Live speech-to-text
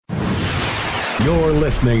You're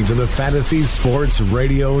listening to the Fantasy Sports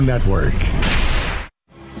Radio Network.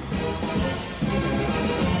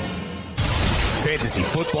 Fantasy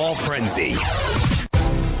Football Frenzy.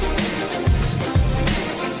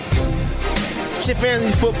 It's your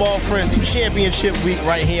Fantasy Football Frenzy Championship Week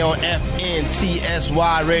right here on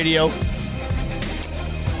FNTSY Radio.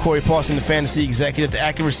 Corey Parson, the fantasy executive, the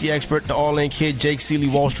accuracy expert, the all-in kid, Jake Seeley,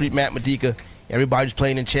 Wall Street, Matt Medica. Everybody's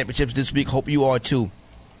playing in championships this week. Hope you are too.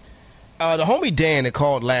 The homie Dan that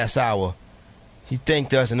called last hour, he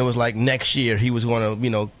thanked us, and it was like next year he was going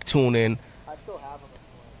to, tune in. I still have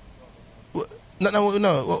him.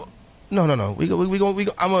 No. We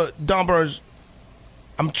go. Don Burns.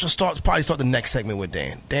 I'm just probably start the next segment with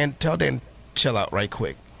Dan. Tell Dan chill out right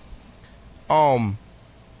quick. And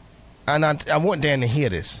I want Dan to hear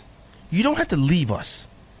this. You don't have to leave us.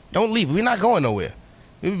 Don't leave. We're not going nowhere.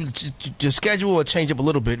 The schedule will change up a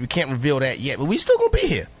little bit. We can't reveal that yet, but we still gonna be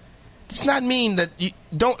here. It's not mean that you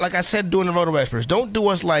don't, like I said during the Roto Experts, don't do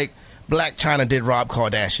us like Black China did Rob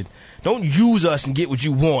Kardashian. Don't use us and get what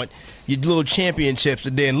you want, your little championships,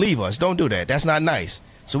 and then leave us. Don't do that. That's not nice.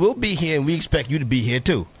 So we'll be here, and we expect you to be here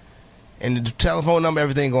too. And the telephone number,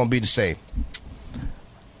 everything going to be the same.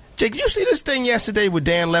 Jake, did you see this thing yesterday with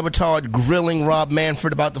Dan Le grilling Rob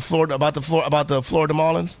Manfred about the Florida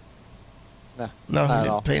Marlins? No, you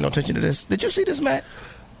didn't pay no attention to this. Did you see this, Matt?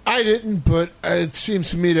 I didn't, but it seems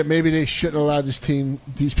to me that maybe they shouldn't allow these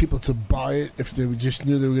people to buy it if they just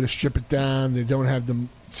knew they were going to strip it down. They don't have them.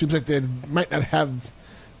 It seems like they might not have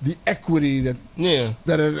the equity that an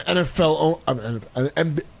NFL,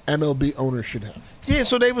 an MLB owner should have. Yeah,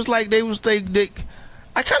 so they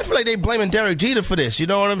I kind of feel like they blaming Derek Jeter for this. You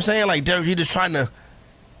know what I'm saying? Like Derek Jeter's trying to.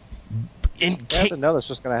 They have to know that's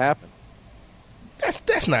just going to happen.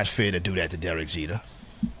 That's not fair to do that to Derek Jeter.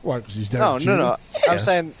 Why? Because he's Derek Jeter? No. Yeah. I'm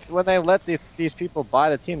saying when they let these people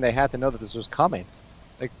buy the team, they had to know that this was coming.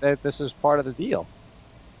 Like this was part of the deal.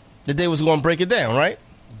 That they was going to break it down, right?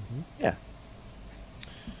 Mm-hmm. Yeah.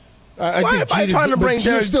 I think Jeter, trying to bring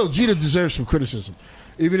Jeter deserves some criticism.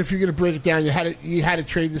 Even if you're going to break it down, you had to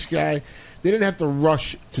trade this guy. They didn't have to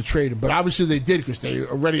rush to trade him, but obviously they did because they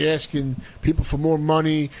were already asking people for more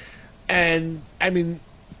money. And, I mean,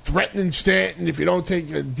 threatening Stanton, if you don't take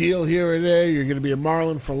a deal here or there, you're going to be a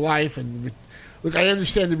Marlin for life. And look, I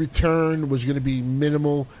understand the return was going to be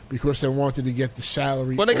minimal because they wanted to get the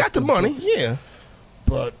salary. Well, they got the money, yeah.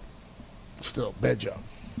 But still, bad job.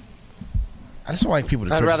 I just want people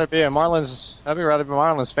to. I'd rather be a Marlins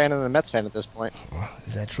fan than a Mets fan at this point.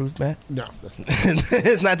 Is that truth, Matt? No, that's not.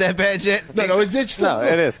 It's not that bad yet. No, it's still. No,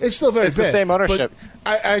 it is. It's still very bad. It's the same ownership.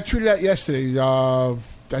 But I tweeted out yesterday. I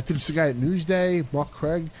think it's the guy at Newsday, Mark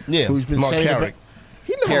Craig. Yeah, who's been Mark saying Carrick.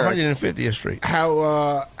 He lives on 150th Street.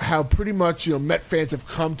 How pretty much Met fans have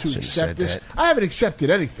come to accept this. That. I haven't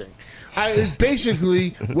accepted anything.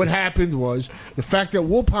 Basically, what happened was the fact that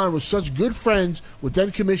Wilpon was such good friends with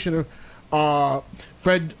then Commissioner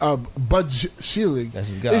Fred Bud Selig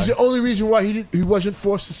is the only reason why he wasn't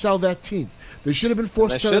forced to sell that team. They should have been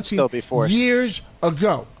forced to sell that team years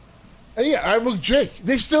ago. And I'm with Jake.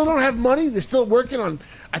 They still don't have money. They're still working on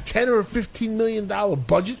a $10 or $15 million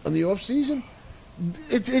budget on the offseason.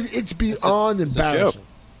 It's beyond embarrassing.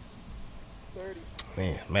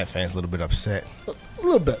 Man, Met fans a little bit upset. A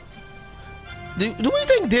little bit. Do we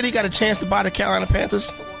think Diddy got a chance to buy the Carolina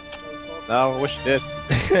Panthers? No, I wish he did.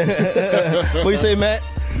 What do you say, Matt?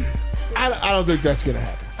 I don't think that's going to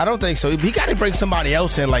happen. I don't think so. He got to bring somebody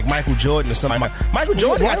else in, like Michael Jordan or somebody. Michael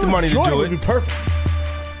Jordan got the money to do it. Would be perfect.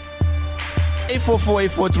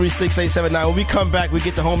 844-843-6879. When we come back, we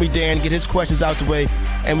get the homie Dan, get his questions out the way,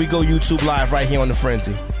 and we go YouTube Live right here on The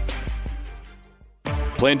Frenzy.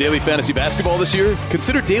 Playing daily fantasy basketball this year?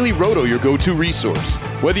 Consider Daily Roto your go-to resource.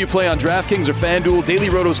 Whether you play on DraftKings or FanDuel, Daily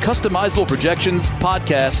Roto's customizable projections,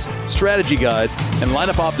 podcasts, strategy guides, and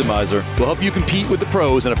lineup optimizer will help you compete with the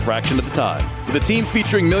pros in a fraction of the time. With a team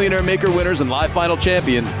featuring Millionaire Maker winners and live final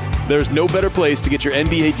champions, there's no better place to get your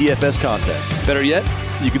NBA DFS content. Better yet,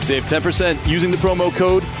 you can save 10% using the promo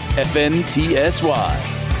code FNTSY.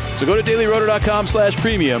 So go to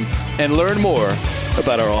dailyroto.com/premium and learn more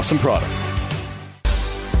about our awesome product.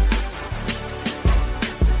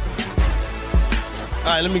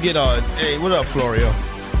 All right, let me get on. Hey, what up, Florio?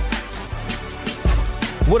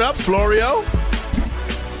 What up, Florio?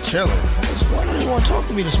 Chilling. Why don't you want to talk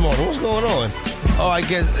to me this morning? What's going on? Oh, I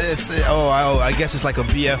guess it's like a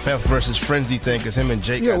BFF versus Frenzy thing because him and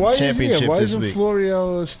Jake got the championship why this isn't week.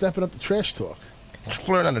 Florio stepping up the trash talk?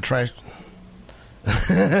 Flirting on the trash.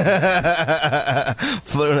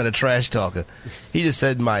 Flirting on the trash talker. He just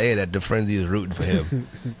said in my ear that the Frenzy is rooting for him.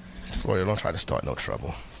 Florio, don't try to start no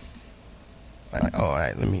trouble. All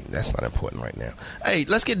right. That's not important right now. Hey,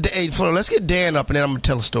 let's get Dan up, and then I'm gonna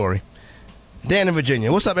tell a story. Dan in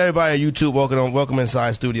Virginia. What's up, everybody on YouTube? Welcome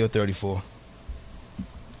inside Studio 34.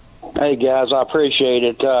 Hey guys, I appreciate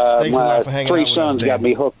it. Thanks a lot for hanging out with three us, sons Dan. got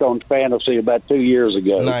me hooked on fantasy about 2 years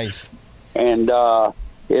ago. Nice. And I've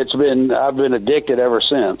been addicted ever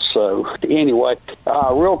since. So anyway,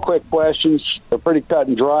 real quick questions. They're pretty cut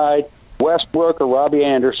and dried. Westbrook or Robbie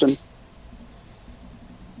Anderson?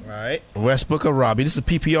 All right. Westbrook or Robbie? This is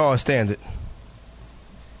PPR or standard?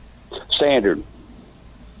 Standard.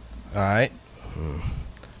 All right.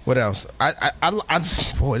 What else?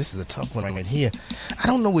 Boy, this is a tough one right here. I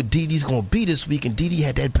don't know what Didi's going to be this week, and Didi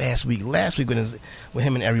had that bad week last week with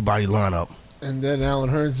him and everybody line up. And then Alan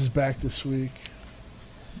Hearns is back this week.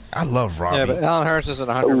 I love Robbie. Yeah, but Alan Hurst isn't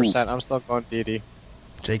 100%. I'm still going Didi.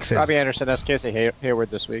 Jake says. Robbie Anderson has Casey Hayward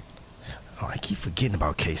this week. Oh, I keep forgetting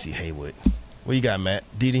about Casey Hayward. What you got, Matt?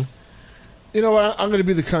 Didi? You know what? I'm going to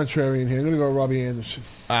be the contrarian here. I'm going to go Robbie Anderson.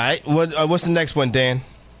 All right. What's the next one, Dan?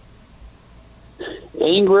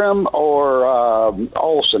 Ingram or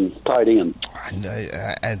Olsen, tight end?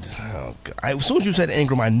 As soon as you said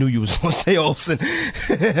Ingram, I knew you was going to say Olsen.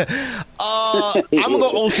 I'm going to go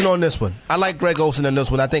Olsen on this one. I like Greg Olsen on this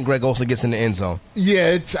one. I think Greg Olsen gets in the end zone.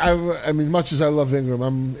 Yeah, I mean, much as I love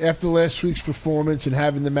Ingram, after last week's performance and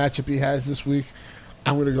having the matchup he has this week,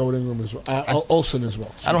 I'm going to go with Ingram as well. Olsen as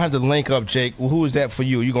well. I don't have to link up, Jake. Well, who is that for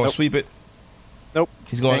you? Are you going to sweep it? Nope.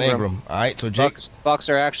 He's going Ingram. All right, so Jake. Bucks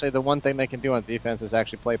are actually the one thing they can do on defense is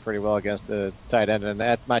actually play pretty well against the tight end. And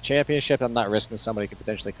at my championship, I'm not risking somebody could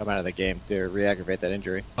potentially come out of the game to re-aggravate that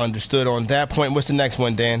injury. Understood on that point. What's the next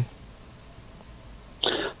one, Dan?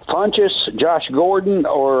 Funchess, Josh Gordon,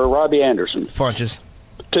 or Robbie Anderson? Funchess.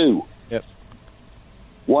 2. Yep.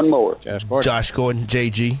 One more. Josh Gordon. Josh Gordon.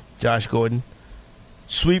 JG. Josh Gordon.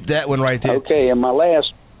 Sweep that one right there. Okay, and my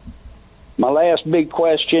last big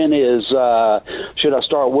question is, should I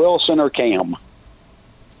start Wilson or Cam?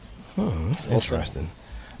 That's interesting.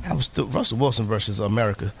 I was Russell Wilson versus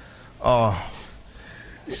America.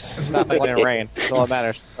 It's not going to rain. That's all that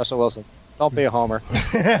matters. Russell Wilson. Don't be a homer.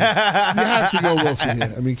 You have to go Wilson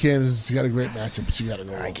here. I mean, Cam's got a great matchup, but you got to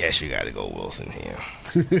go Wilson. I guess you got to go Wilson here.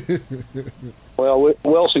 Well,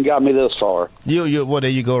 Wilson got me this far. Well, there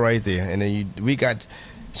you go right there. And then we got...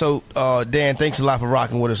 So, Dan, thanks a lot for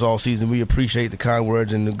rocking with us all season. We appreciate the kind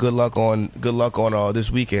words and good luck on this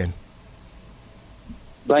weekend.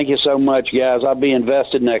 Thank you so much, guys. I'll be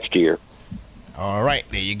invested next year. All right,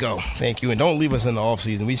 there you go. Thank you. And don't leave us in the off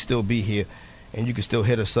season. We still be here, and you can still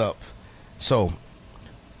hit us up. So,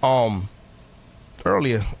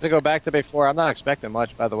 earlier To go back to before, I'm not expecting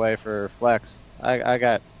much, by the way, for flex. I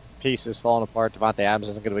got pieces falling apart. Devontae Adams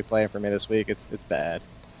isn't going to be playing for me this week. It's bad.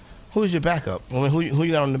 who's your backup? I mean, who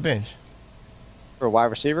you got on the bench? For wide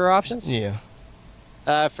receiver options? Yeah.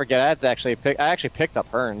 Forget. I actually picked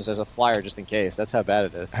up Hearns as a flyer just in case. That's how bad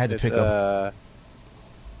it is. I had to pick up.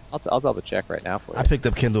 I'll double check right now for you. I picked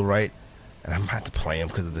up Kendall Wright, and I'm about to play him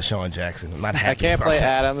because of Deshaun Jackson. I'm not happy. I can't about play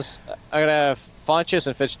that. Adams. I'm gonna have Funchess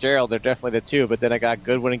and Fitzgerald. They're definitely the two. But then I got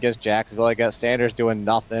Goodwin against Jacksonville. I got Sanders doing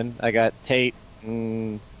nothing. I got Tate,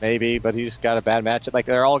 maybe, but he's got a bad matchup. Like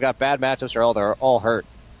they're all got bad matchups, or they're all hurt.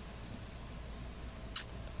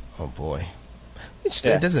 Oh boy.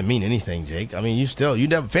 It doesn't mean anything, Jake. I mean, you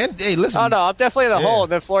never. Hey, listen. Oh no, I'm definitely in a Yeah. hole.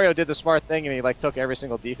 And then Florio did the smart thing, and he took every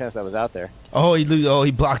single defense that was out there.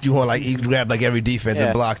 He blocked you on he grabbed every defense and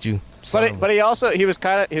Yeah. blocked you. But he was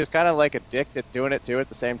kind of like a dick at doing it too at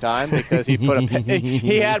the same time because he put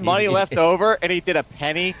he had money left over and he did a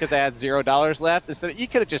penny because I had $0 left. Instead, you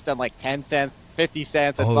could have just done like 10 cents, 50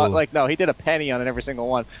 cents. No, he did a penny on every single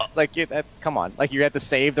one. It's like come on, like you had to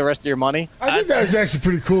save the rest of your money. I think that was actually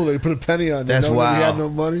pretty cool that he put a penny on. That's wild. He had no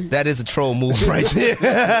money. That is a troll move right there.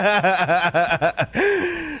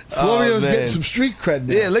 Florio's getting some street cred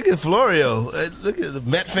now. Yeah, look at Florio. Look at the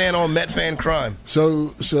Met fan on Met fan crime.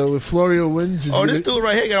 So if Florio wins, This dude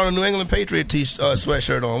right here got on a New England Patriot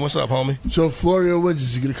sweatshirt on. What's up, homie? So if Florio wins,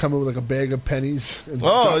 is he going to come in with like a bag of pennies? And Oh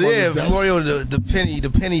drop 'em on yeah, his desk? Florio,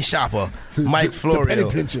 the penny shopper, Mike Florio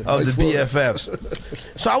penny pincher, of Mike the Florio.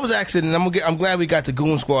 BFFs. So I was asking, and I'm glad we got the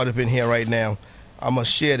Goon Squad up in here right now. I'm gonna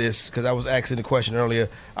share this because I was asking the question earlier.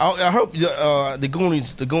 I hope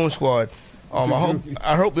the Goon Squad.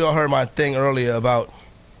 I hope we all heard my thing earlier about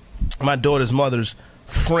my daughter's mother's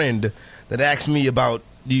friend that asked me about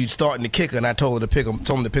you starting the kicker, and I told him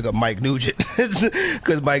to pick up Mike Nugent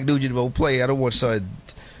because Mike Nugent will play. I don't want to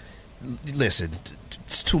listen.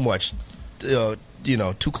 It's too much,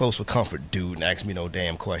 too close for comfort, dude, and ask me no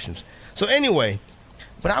damn questions. So anyway,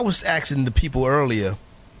 but I was asking the people earlier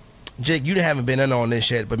Jake, you haven't been in on this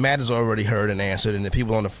yet, but Matt has already heard and answered, and the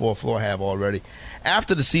people on the fourth floor have already.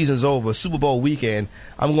 After the season's over, Super Bowl weekend,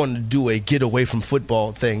 I'm going to do a get away from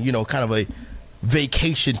football thing, kind of a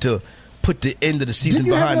vacation to put the end of the season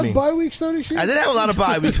behind me. Did you have bye weeks though this year? I did have a lot of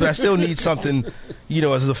bye weeks, but I still need something,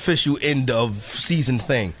 as an official end of season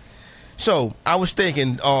thing. So I was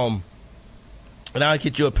thinking, and I'll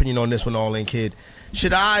get your opinion on this one, All In Kid.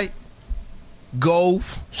 Should I go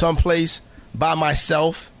someplace by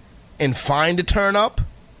myself and find a turn up?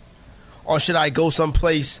 Or should I go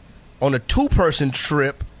someplace on a 2-person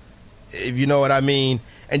trip, if you know what I mean,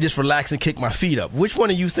 and just relax and kick my feet up? Which one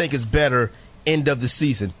do you think is better end of the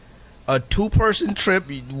season? A 2-person trip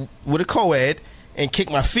with a co-ed and kick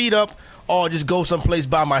my feet up, or just go someplace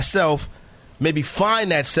by myself, maybe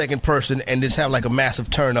find that second person and just have like a massive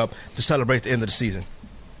turn up to celebrate the end of the season?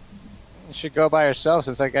 You should go by yourself,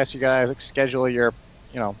 since I guess you gotta schedule your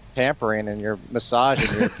pampering and your massage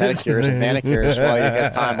and your pedicures and manicures while you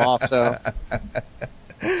get time off. So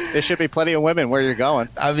there should be plenty of women where you're going.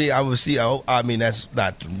 I mean, that's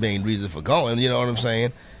not the main reason for going. You know what I'm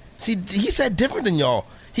saying? See, he said different than y'all.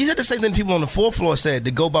 He said the same thing people on the fourth floor said,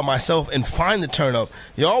 to go by myself and find the turn up.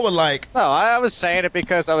 Y'all were like... No, I was saying it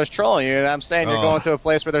because I was trolling you, and I'm saying you're going to a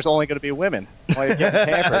place where there's only going to be women while you're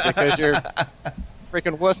getting pampered because you're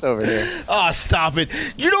freaking wuss over here. Oh, stop it.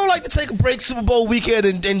 You don't like to take a break Super Bowl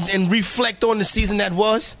weekend and reflect on the season that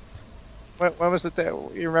was? When was it?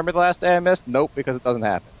 You remember the last day I missed? Nope, because it doesn't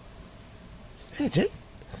happen. Hey, Jake,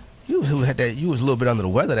 you was a little bit under the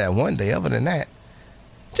weather that one day. Other than that,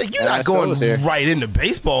 Jake, you're not going right into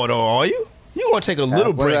baseball, though, are you? You want to take a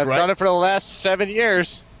little break, I've right? I've done it for the last 7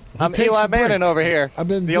 years. I'm Eli Manning over here. I've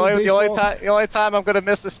been the only time I'm going to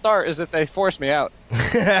miss the start is if they force me out.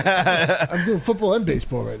 I'm doing football and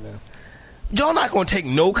baseball right now. Y'all not going to take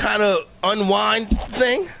no kind of unwind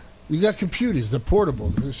thing? We got computers. They're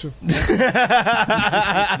portable.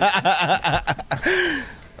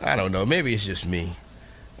 I don't know. Maybe it's just me.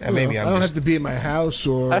 I don't have to be in my house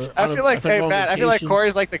or. I feel like Matt. I feel like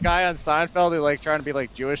Corey's like the guy on Seinfeld who like trying to be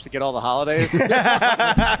like Jewish to get all the holidays.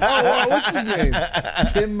 What's his name?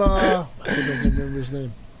 Tim. I can't remember his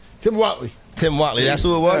name. Tim Watley. Tim Watley. That's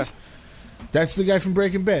who it was. Yeah. That's the guy from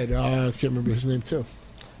Breaking Bad. I can't remember his name too.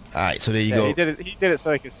 All right, so there you go. He did it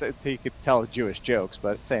so he could tell Jewish jokes,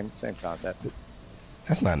 but same concept.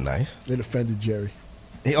 That's not nice. It offended Jerry.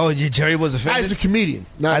 Oh, Jerry was offended? As a comedian,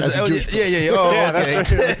 not as a Jewish person. Yeah. Oh, yeah,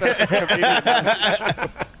 okay.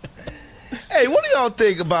 Hey, what do y'all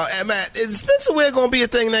think about Matt? Is Spencer Ware going to be a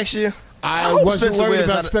thing next year? I wasn't worried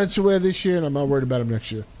about Spencer Ware this year, and I'm not worried about him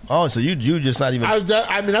next year. Oh, so you just not even... I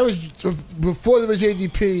was before there was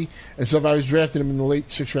ADP and stuff. I was drafting him in the late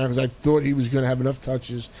 6th round because I thought he was going to have enough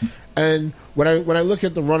touches. And when I look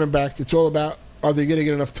at the running back, it's all about, are they going to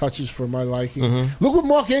get enough touches for my liking? Mm-hmm. Look what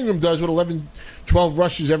Mark Ingram does with 11, 12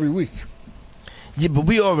 rushes every week. Yeah, but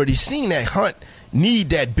we already seen that Hunt need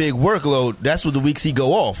that big workload. That's what the weeks he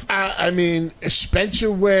go off. I mean,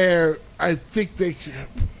 Spencer Ware, I think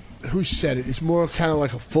who said it? It's more kind of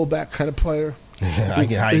like a fullback kind of player. I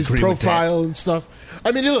agree his profile with that. And stuff.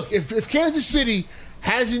 I mean, look, if Kansas City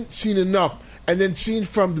hasn't seen enough, and then seen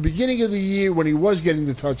from the beginning of the year when he was getting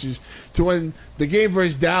the touches to when the game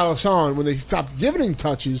versus Dallas when they stopped giving him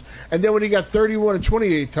touches, and then when he got 31 and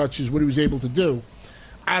 28 touches, what he was able to do,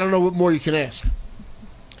 I don't know what more you can ask.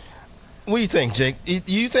 What do you think, Jake?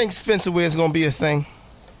 Do you think Spencer Ware is going to be a thing?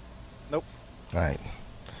 Nope. All right.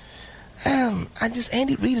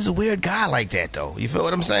 Andy Reid is a weird guy like that, though. You feel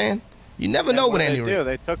what I'm saying? You never know what Andy Reid.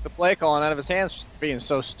 They took the play calling out of his hands for being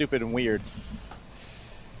so stupid and weird.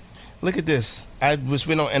 Look at this. I was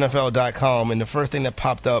on NFL.com, and the first thing that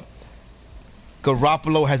popped up,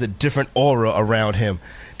 Garoppolo has a different aura around him.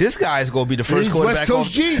 This guy's going to be the first quarterback. West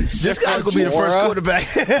Coast G's. This guy's going to be the first quarterback.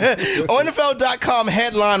 On NFL.com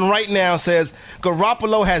headline right now says,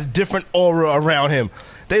 Garoppolo has different aura around him.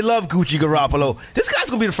 They love Gucci Garoppolo. This guy's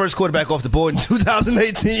going to be the first quarterback off the board in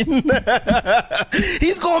 2018.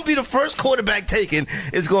 He's going to be the first quarterback taken.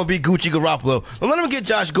 It's going to be Gucci Garoppolo. Well, let him get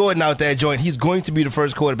Josh Gordon out there joint. He's going to be the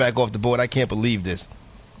first quarterback off the board. I can't believe this.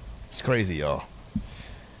 It's crazy, y'all.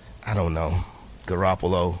 I don't know.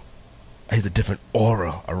 Garoppolo has a different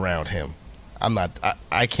aura around him.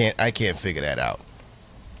 I can't figure that out.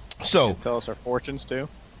 So tell us our fortunes too.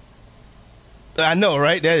 I know,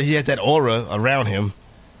 right? He has that aura around him.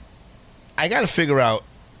 I got to figure out.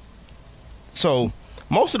 So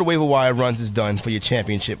most of the waiver wire runs is done for your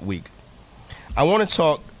championship week. I want to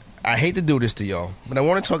talk. I hate to do this to y'all, but I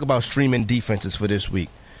want to talk about streaming defenses for this week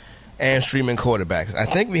and streaming quarterbacks. I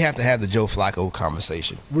think we have to have the Joe Flacco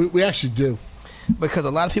conversation. We actually do. because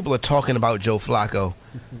a lot of people are talking about Joe Flacco.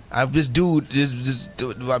 This dude,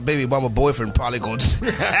 my baby mama boyfriend probably going to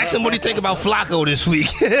ask him what he think about Flacco this week.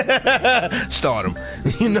 Start him.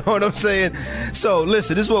 You know what I'm saying? So,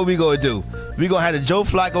 listen, this is what we going to do. We're going to have a Joe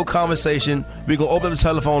Flacco conversation. We're going to open up the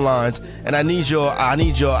telephone lines, and I need your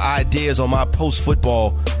ideas on my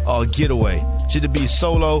post-football getaway. Should it be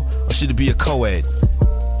solo or should it be a co-ed?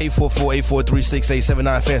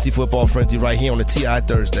 844-843-6879 Fantasy Football Frenzy right here on the TI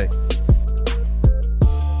Thursday.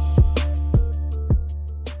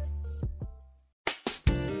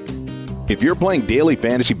 If you're playing daily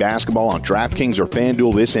fantasy basketball on DraftKings or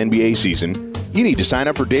FanDuel this NBA season, you need to sign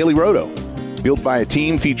up for Daily Roto. Built by a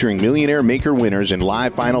team featuring millionaire maker winners and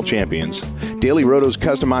live final champions, Daily Roto's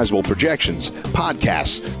customizable projections,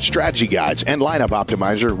 podcasts, strategy guides, and lineup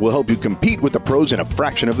optimizer will help you compete with the pros in a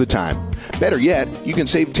fraction of the time. Better yet, you can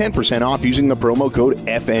save 10% off using the promo code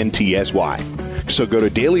FNTSY. So go to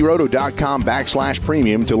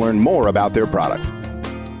dailyroto.com/premium to learn more about their product.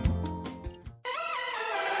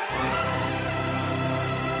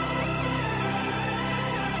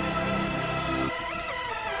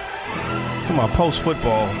 Come on,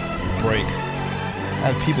 post-football break.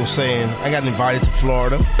 I had people saying, I got invited to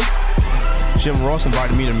Florida. Jim Ross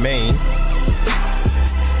invited me to Maine.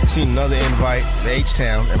 Seen another invite to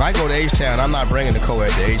H-Town. If I go to H-Town, I'm not bringing the co-ed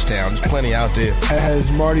to H-Town. There's plenty out there.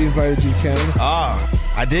 Has Marty invited you to Canada?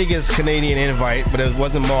 I did get a Canadian invite, but it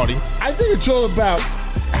wasn't Marty. I think it's all about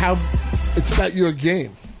how it's about your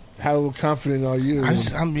game. How confident are you?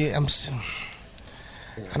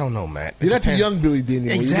 I don't know, Matt. You're not the young Billy Dean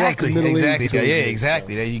anymore. Exactly. Yeah,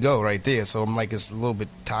 exactly. There you go, right there. So I'm like, it's a little bit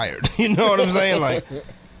tired. You know what I'm saying? Like,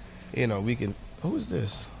 you know, we can. Who is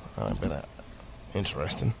this?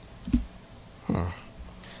 Interesting.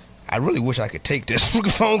 I really wish I could take this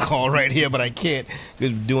phone call right here, but I can't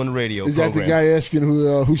because we're doing the radio program. Is that the guy asking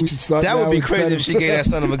who should start? That would be crazy if she gave that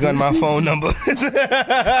son of a gun my phone number.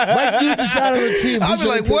 Mike Newton's out of the team. I'll be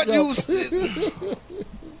like, what you?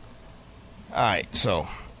 All right, so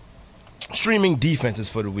streaming defenses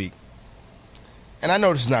for the week. And I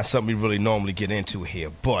know this is not something we really normally get into here,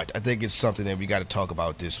 but I think it's something that we got to talk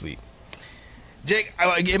about this week. Jake,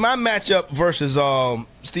 in my matchup versus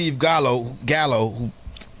Steve Gallo, who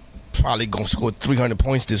probably going to score 300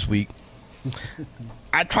 points this week,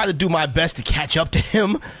 I try to do my best to catch up to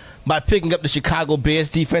him by picking up the Chicago Bears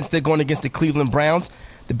defense. They're going against the Cleveland Browns.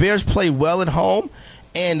 The Bears play well at home,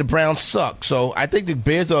 and the Browns suck. So I think the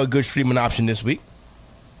Bears are a good streaming option this week.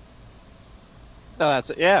 No,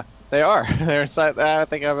 yeah, they are. They're I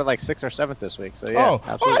think I'm like 6th or 7th this week. So yeah,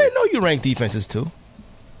 absolutely. I didn't know you ranked defenses too.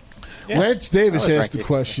 Yeah. Lance Davis asked the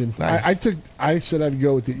question. Nice. I said I'd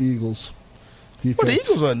go with the Eagles defense. Well, the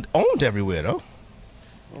Eagles are owned everywhere though.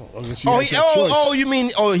 You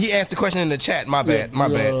mean he asked the question in the chat. My bad.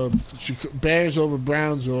 Bears over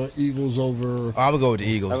Browns or Eagles over... I would go with the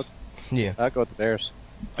Eagles. I'd go with the Bears.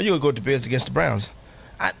 Oh, you would go with the Bears against the Browns.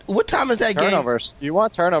 What time is that turnovers. game? You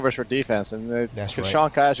want turnovers for defense, and that's right.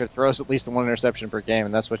 Sean Kaiser throws at least one interception per game,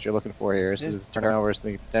 and that's what you're looking for here. Is turnovers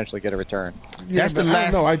to potentially get a return. Yeah, that's the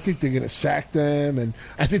last. I think they're going to sack them, and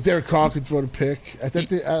I think Derek Carr can throw the pick. I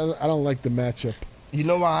don't like the matchup. You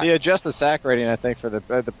know why? The adjusted sack rating, I think, for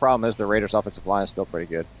the problem is the Raiders' offensive line is still pretty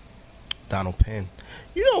good. Donald Penn.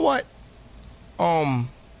 You know what?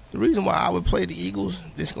 The reason why I would play the Eagles,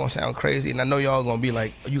 this is going to sound crazy, and I know y'all going to be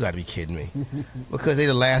like, oh, you got to be kidding me. Because they're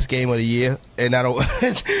the last game of the year, and I don't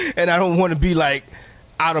want to be like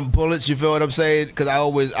out of bullets, you feel what I'm saying? Because I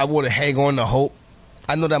want to hang on to hope.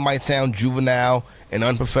 I know that might sound juvenile and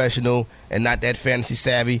unprofessional and not that fantasy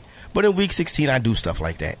savvy, but in Week 16, I do stuff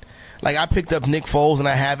like that. Like, I picked up Nick Foles, and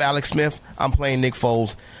I have Alex Smith. I'm playing Nick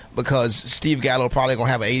Foles because Steve Gallo probably going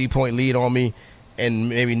to have an 80-point lead on me, and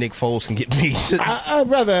maybe Nick Foles can get me. I would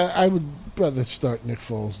rather start Nick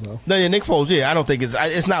Foles, though. No, yeah, Nick Foles, yeah. I don't think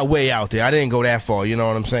it's not way out there. I didn't go that far, you know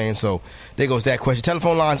what I'm saying? So there goes that question.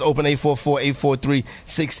 Telephone lines open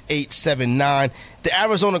 844-843-6879. The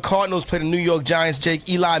Arizona Cardinals play the New York Giants. Jake,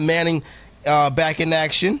 Eli Manning back in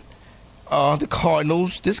action. The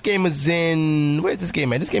Cardinals. This game is in... Where's this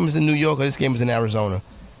game at? This game is in New York or this game is in Arizona?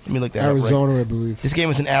 Let me look that up. Arizona, I believe. This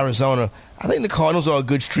game is in Arizona. I think the Cardinals are a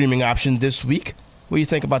good streaming option this week. What do you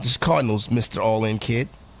think about the Cardinals, Mr. All-In Kid?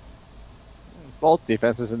 Both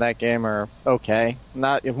defenses in that game are okay.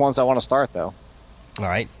 Not ones I want to start, though. All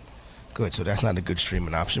right. Good. So that's not a good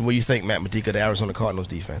streaming option. What do you think, Matt Medica, the Arizona Cardinals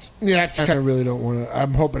defense? Yeah, I kind of really don't want to.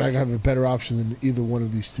 I'm hoping I have a better option than either one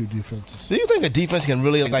of these two defenses. Do you think a defense can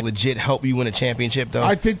really legit help you win a championship, though?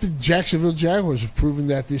 I think the Jacksonville Jaguars have proven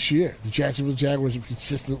that this year. The Jacksonville Jaguars have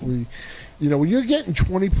consistently, when you're getting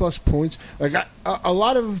 20-plus points, like a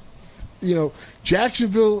lot of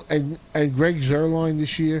Jacksonville and Greg Zuerlein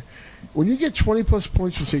this year, when you get 20-plus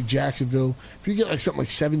points from, say, Jacksonville, if you get like something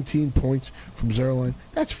like 17 points from Zuerlein,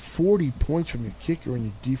 that's 40 points from your kicker and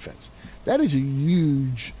your defense. That is a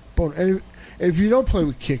huge bonus. And if you don't play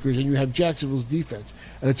with kickers and you have Jacksonville's defense,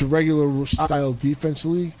 and it's a regular style defense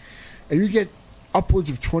league, and you get upwards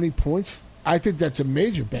of 20 points, I think that's a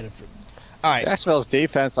major benefit. All right. Jacksonville's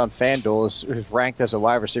defense on FanDuel is ranked as a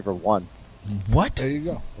wide receiver 1. What? There you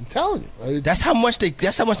go. I'm telling you. That's how much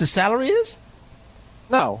the salary is?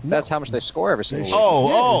 No, that's how much they score every single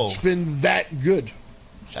week. It's been that good.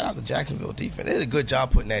 Shout out to Jacksonville defense. They did a good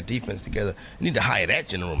job putting that defense together. You need to hire that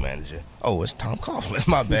general manager. Oh, it's Tom Coughlin.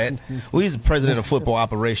 My bad. Well, he's the president of football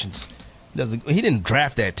operations. He didn't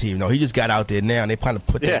draft that team, though. He just got out there now, and they kind of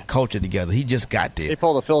put that culture together. He just got there. He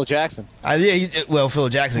pulled a Phil Jackson. Phil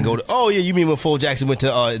Jackson go to... Oh, yeah, you mean when Phil Jackson went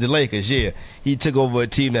to the Lakers? Yeah. He took over a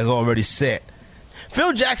team that's already set.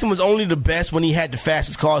 Phil Jackson was only the best when he had the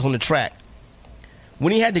fastest cars on the track.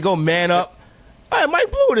 When he had to go man up... All right,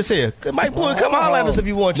 Mike Blewett is here. Mike Blewett, come holler at us if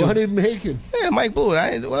you want to. What are you making? Yeah, Mike Blewett.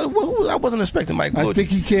 I wasn't expecting Mike Blewett. I think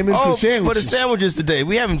he came in for sandwiches. For the sandwiches today.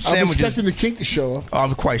 We haven't sandwiches. I'm expecting the King to show up. Oh,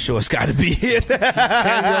 I'm quite sure it's got to be here. You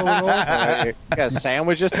got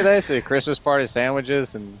sandwiches today? So your Christmas party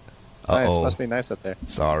sandwiches and... Nice. Must be nice up there.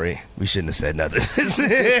 Sorry. We shouldn't have said nothing.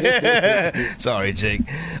 Sorry, Jake.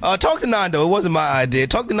 Talk to Nando. It wasn't my idea.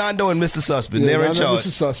 Talk to Nando and Mr. Sussman. They're in charge. Mr.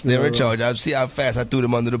 Sussman, They're in charge. I see how fast I threw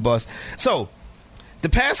them under the bus. So, the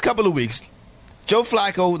past couple of weeks, Joe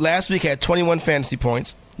Flacco last week had 21 fantasy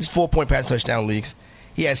points. He's 4-point pass touchdown leagues.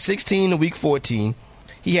 He had 16 in week 14.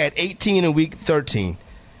 He had 18 in week 13.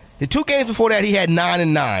 The 2 games before that, he had 9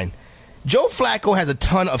 and 9. Joe Flacco has a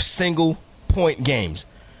ton of single-point games.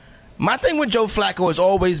 My thing with Joe Flacco has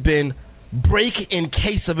always been break in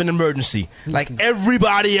case of an emergency. Like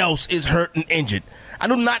everybody else is hurt and injured. I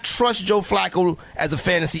do not trust Joe Flacco as a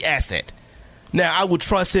fantasy asset. Now, I would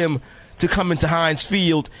trust him to come into Heinz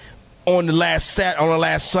Field on the last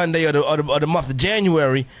Sunday of the month of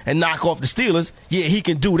January and knock off the Steelers. Yeah, he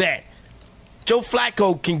can do that. Joe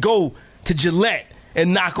Flacco can go to Gillette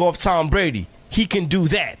and knock off Tom Brady. He can do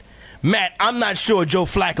that. Matt, I'm not sure Joe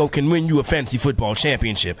Flacco can win you a fantasy football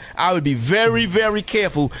championship. I would be very, very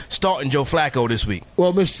careful starting Joe Flacco this week.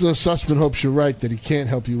 Well, Mr. Sussman hopes you're right that he can't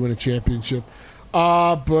help you win a championship.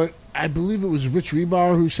 But I believe it was Rich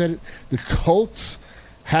Rebar who said it. The Colts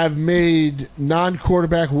have made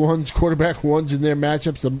non-quarterback ones in their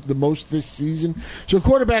matchups the most this season. So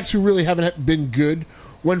quarterbacks who really haven't been good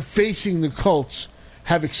when facing the Colts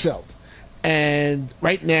have excelled. And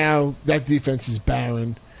right now, that defense is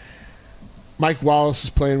barren. Mike Wallace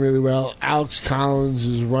is playing really well. Alex Collins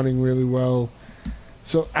is running really well.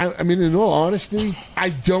 So, I mean, in all honesty, I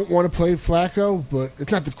don't want to play Flacco, but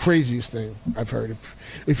it's not the craziest thing I've heard.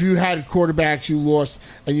 If you had quarterbacks you lost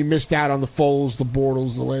and you missed out on the Foles, the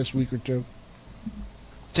Bortles the last week or two.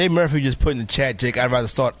 Jay Murphy just put in the chat, Jake, I'd rather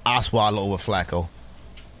start Osweiler over Flacco.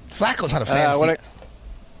 Flacco's not a fantasy.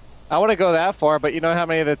 I want to go that far, but you know how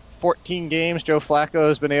many of the 14 games Joe Flacco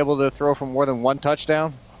has been able to throw for more than 1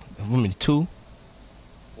 touchdown? 2?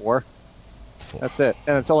 4. That's it,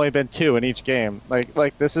 and it's only been 2 in each game.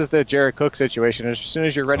 Like this is the Jared Cook situation. As soon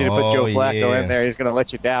as you're ready to put Joe Flacco in there, he's going to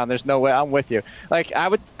let you down. There's no way. I'm with you. Like I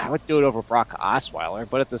would do it over Brock Osweiler,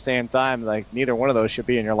 but at the same time, like neither one of those should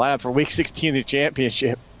be in your lineup for Week 16 of the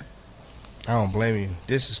championship. I don't blame you.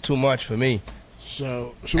 This is too much for me.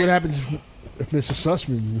 So what happens if Mr.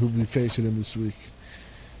 Sussman will be facing him this week?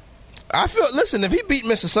 Listen, if he beat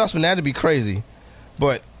Mr. Sussman, that'd be crazy,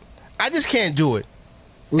 but I just can't do it.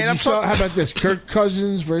 How about this? Kirk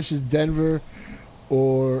Cousins versus Denver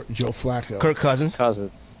or Joe Flacco? Kirk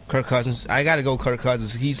Cousins. I got to go Kirk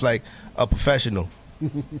Cousins. He's like a professional.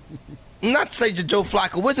 Not to say that Joe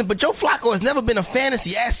Flacco wasn't, but Joe Flacco has never been a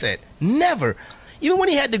fantasy asset. Never. Even when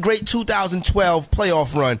he had the great 2012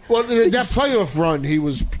 playoff run. Well, that playoff run, he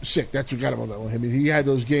was sick. That's what got him on that one. I mean, he had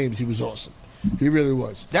those games. He was awesome. He really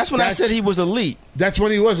was. That's when I said he was elite. That's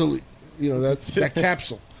when he was elite. You know, that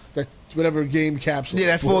capsule. Whatever game capsule. Yeah,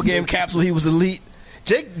 that 4-game capsule, he was elite.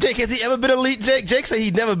 Jake, has he ever been elite, Jake? Jake said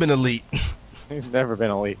he'd never been elite. He's never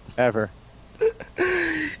been elite, ever.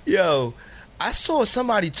 Yo, I saw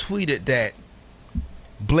somebody tweeted that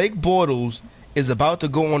Blake Bortles is about to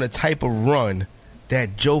go on a type of run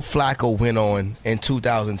that Joe Flacco went on in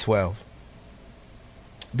 2012.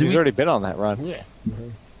 He's already been on that run. Yeah. Mm-hmm.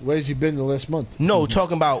 Where's he been the last month? No,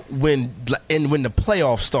 talking about when the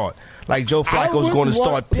playoffs start. Like Joe Flacco's going to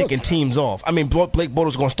start picking teams off. I mean, Blake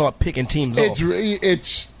Bortles going to start picking teams off.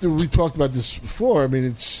 We talked about this before. I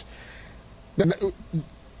mean,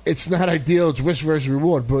 it's not ideal. It's risk versus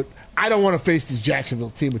reward. But I don't want to face this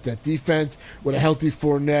Jacksonville team with that defense, with a healthy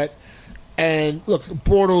Fournette. And look,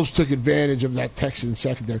 Bortles took advantage of that Texans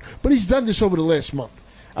secondary, but he's done this over the last month.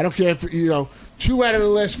 I don't care if 2 out of the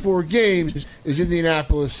last 4 games is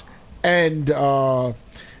Indianapolis and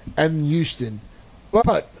Houston.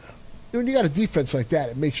 But when you got a defense like that,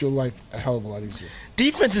 it makes your life a hell of a lot easier.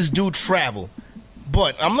 Defenses do travel,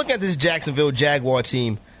 but I'm looking at this Jacksonville Jaguar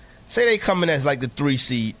team. Say they come in as like the 3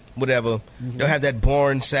 seed, whatever. Mm-hmm. They'll have that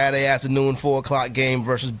boring Saturday afternoon 4 o'clock game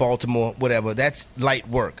versus Baltimore, whatever. That's light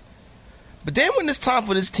work. But then when it's time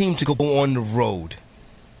for this team to go on the road,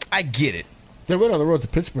 I get it. They went on the road to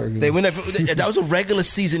Pittsburgh. They went. That was a regular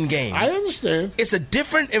season game. I understand. It's a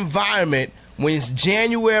different environment when it's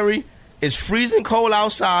January, it's freezing cold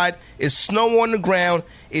outside, it's snow on the ground,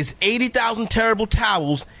 it's 80,000 terrible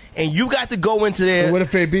towels, and you got to go into there. And what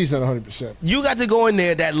if AB's not 100%? You got to go in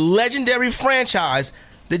there, that legendary franchise.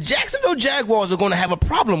 The Jacksonville Jaguars are going to have a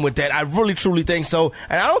problem with that. I really, truly think so.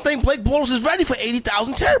 And I don't think Blake Bortles is ready for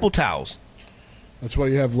 80,000 terrible towels. That's why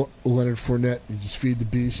you have Leonard Fournette. You just feed the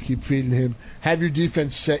beast, keep feeding him. Have your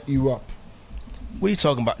defense set you up. What are you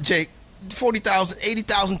talking about, Jake? 40,000,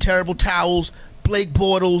 80,000 terrible towels, Blake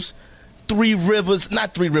Bortles,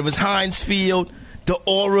 Heinz Field, the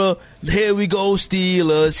aura, here we go,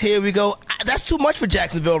 Steelers, here we go. That's too much for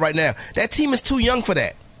Jacksonville right now. That team is too young for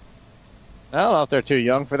that. I don't know if they're too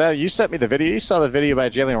young for that. You sent me the video. You saw the video by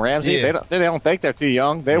Jalen Ramsey. Yeah. They don't think they're too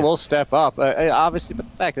young. They will step up, obviously.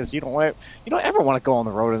 But the fact is, you don't ever want to go on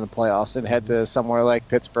the road in the playoffs and head to somewhere like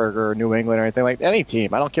Pittsburgh or New England or anything like any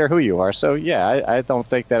team. I don't care who you are. So yeah, I don't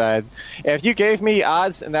think that if you gave me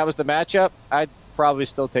odds and that was the matchup, I'd probably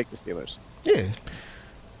still take the Steelers. Yeah.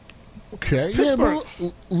 Okay. Yeah, but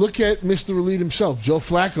look at Mr. Elite himself. Joe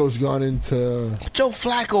Flacco's gone into... Joe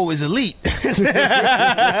Flacco is elite. Blake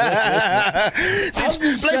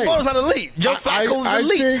Bortles not elite. Joe Flacco is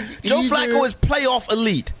elite. Joe Flacco is playoff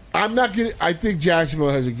elite. I think Jacksonville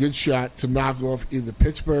has a good shot to knock off either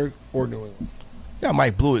Pittsburgh or New England. Yeah,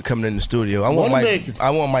 Mike Blewett coming in the studio. I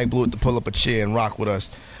want Mike Blewett to pull up a chair and rock with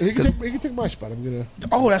us. He can take my spot.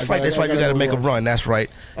 That's right. We got to make a run. That's right.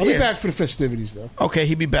 I'll be back for the festivities, though. Okay,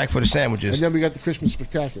 he'll be back for the sandwiches. And then we got the Christmas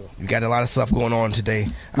Spectacular. We got a lot of stuff going on today.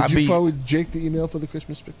 Did you forward Jake the email for the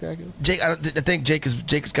Christmas Spectacular? Jake, I think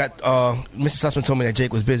Jake's got. Mr. Sussman told me that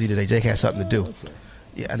Jake was busy today. Jake had something to do. Okay.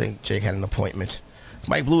 Yeah, I think Jake had an appointment.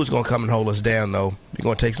 Mike Blewett's going to come and hold us down, though. We're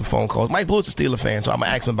going to take some phone calls. Mike Blewett's a Steeler fan, so I'm going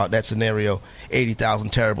to ask him about that scenario. 80,000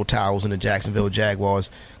 terrible towels in the Jacksonville Jaguars.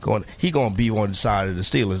 He going to be on the side of the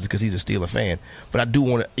Steelers because he's a Steeler fan. But I do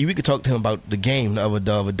want to... We could talk to him about the game the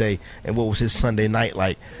other day and what was his Sunday night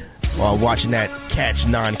like while watching that catch,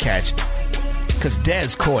 non-catch. Because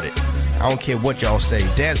Dez caught it. I don't care what y'all say.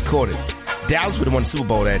 Dez caught it. Dallas would have won the Super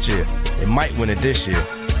Bowl that year. They might win it this year.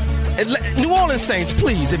 New Orleans Saints,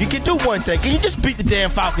 please, if you can do one thing, can you just beat the damn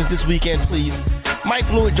Falcons this weekend, please? Mike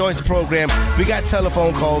Blewett joins the program. We got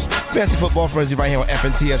telephone calls. Fantasy Football Frenzy right here on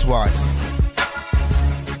FNTSY.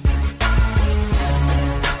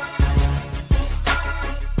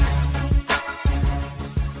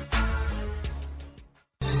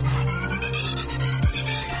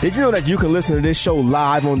 Did you know that you can listen to this show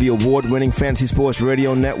live on the award-winning Fantasy Sports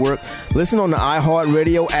Radio Network? Listen on the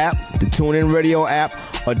iHeartRadio app, the TuneIn Radio app,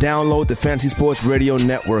 or download the Fantasy Sports Radio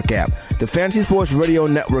Network app. The Fantasy Sports Radio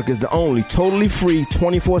Network is the only totally free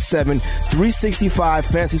 24/7, 365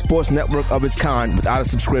 Fantasy Sports network of its kind without a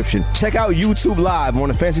subscription. Check out YouTube Live on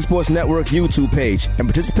the Fantasy Sports Network YouTube page and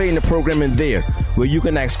participate in the programming there, where you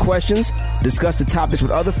can ask questions, discuss the topics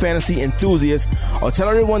with other fantasy enthusiasts, or tell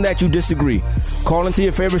everyone that you disagree. Call into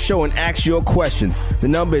your favorite show and ask your question. The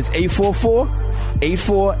number is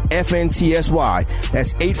 844-84-FNTSY.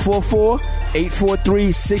 That's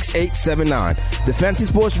 844-843-6879. The Fantasy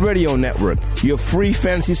Sports Radio Network, your free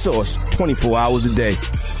fantasy source 24 hours a day.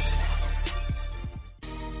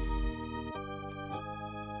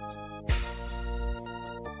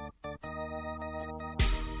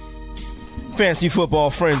 Fantasy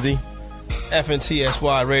Football Frenzy,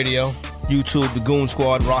 FNTSY Radio, YouTube, the Goon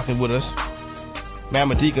Squad rocking with us.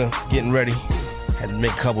 Mamadika getting ready. Had to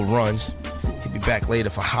make a couple runs. He'll be back later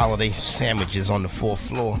for holiday sandwiches on the 4th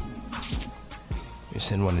floor. You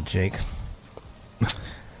send one to Jake.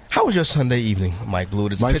 How was your Sunday evening, Mike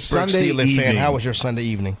Blewett? As a Pittsburgh Steelers fan, how was your Sunday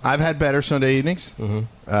evening? I've had better Sunday evenings.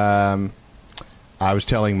 Mm-hmm. I was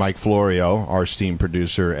telling Mike Florio, our esteemed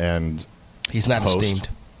producer and He's not host. esteemed.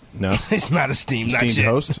 No? He's not esteemed. Not Esteemed yet.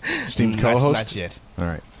 host? Esteemed co-host? Not yet. All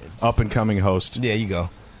right. Up-and-coming host. There you go.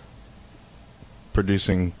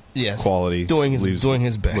 producing Yes. quality. Doing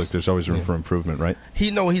his best. Look, there's always room for improvement, right?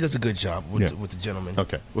 He does a good job with the gentleman.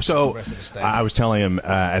 Okay. So I was telling him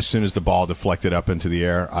as soon as the ball deflected up into the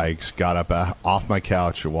air, I got up off my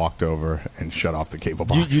couch, walked over, and shut off the cable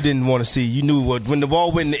box. You didn't want to see. You knew when the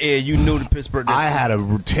ball went in the air, you knew the Pittsburgh. I had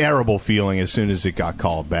a terrible feeling as soon as it got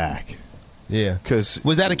called back. Yeah.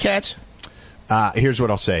 Was that a catch? Here's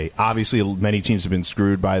what I'll say. Obviously, many teams have been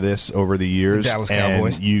screwed by this over the years. The Dallas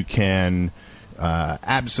Cowboys. And you can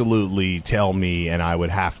absolutely tell me, and I would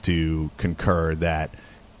have to concur, that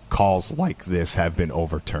calls like this have been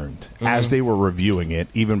overturned. As they were reviewing it,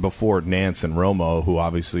 even before Nance and Romo, who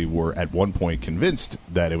obviously were at one point convinced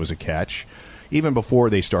that it was a catch, even before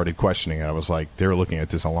they started questioning it, I was like, they're looking at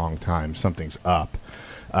this a long time. Something's up.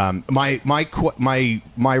 My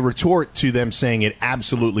retort to them saying it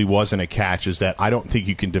absolutely wasn't a catch is that I don't think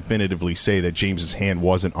you can definitively say that James's hand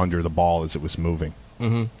wasn't under the ball as it was moving.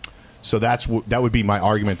 Mm-hmm. So that would be my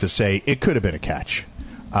argument to say it could have been a catch.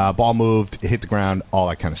 Ball moved, it hit the ground, all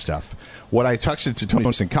that kind of stuff. What I texted to Tony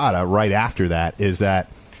Sincata right after that is that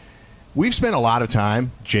we've spent a lot of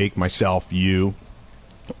time, Jake, myself, you,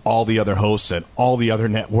 all the other hosts at all the other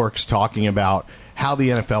networks talking about how the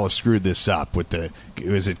NFL has screwed this up with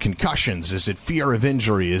is it concussions? Is it fear of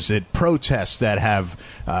injury? Is it protests that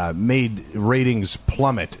have made ratings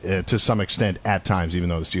plummet to some extent at times, even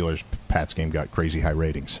though the Steelers-Pats game got crazy high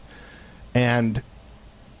ratings? And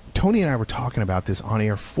Tony and I were talking about this on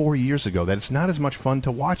air 4 years ago, that it's not as much fun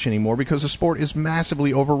to watch anymore because the sport is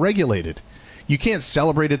massively overregulated. You can't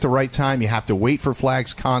celebrate at the right time. You have to wait for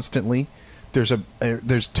flags constantly.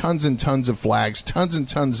 There's tons and tons of flags, tons and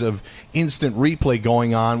tons of instant replay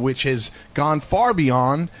going on, which has gone far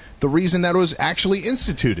beyond the reason that it was actually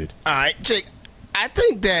instituted. All right, Jake, I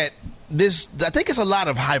think it's a lot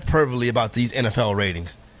of hyperbole about these NFL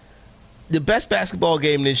ratings. The best basketball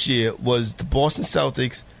game this year was the Boston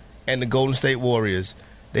Celtics and the Golden State Warriors.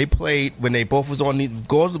 They played when they both was on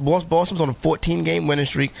Boston was on a 14-game winning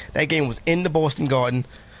streak. That game was in the Boston Garden.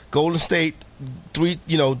 Golden State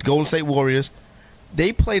Warriors.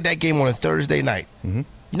 They played that game on a Thursday night. Mm-hmm.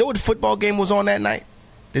 You know what the football game was on that night?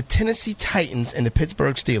 The Tennessee Titans and the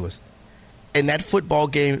Pittsburgh Steelers. And that football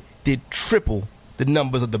game did triple the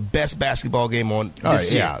numbers of the best basketball game on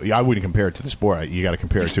this year. Yeah, I wouldn't compare it to the sport. You got to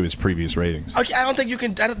compare it to its previous ratings. Okay, I don't think you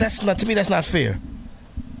can. That's not, to me, that's not fair.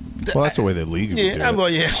 Well, that's the way the league would do it. Well,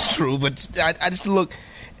 yeah, it's true. But I just look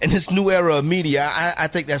in this new era of media. I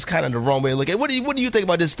think that's kind of the wrong way to look at it. What do you think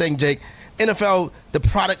about this thing, Jake? NFL, the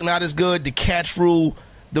product not as good, the catch rule,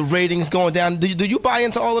 the ratings going down. Do you buy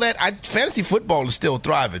into all of that? Fantasy football is still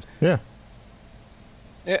thriving. Yeah.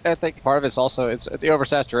 Yeah, I think part of it's also it's the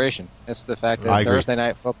oversaturation. It's the fact that Thursday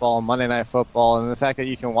night football, Monday night football, and the fact that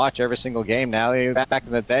you can watch every single game now. Back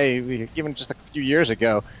in the day, even just a few years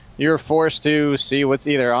ago, you were forced to see what's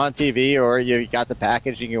either on TV or you got the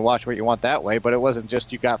package and you can watch what you want that way. But it wasn't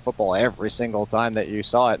just you got football every single time that you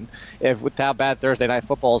saw it. And with how bad Thursday night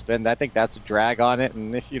football has been, I think that's a drag on it.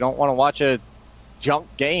 And if you don't want to watch a junk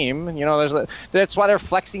game, that's why they're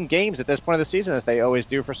flexing games at this point of the season, as they always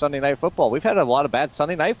do for Sunday night football. We've had a lot of bad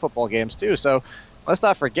Sunday night football games too, so let's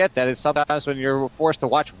not forget that it's sometimes when you're forced to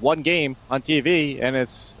watch one game on TV and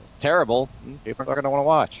it's terrible, people are going to want to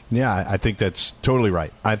watch. Yeah, I think that's totally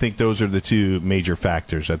right. I think those are the two major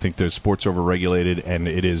factors. I think the sport's overregulated and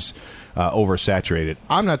it is oversaturated.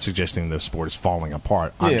 I'm not suggesting the sport is falling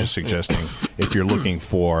apart. I'm just suggesting if you're looking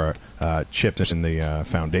for chips in the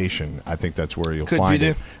foundation, I think that's where you'll find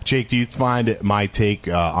it. Jake, do you find my take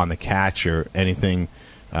on the catch or anything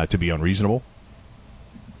to be unreasonable?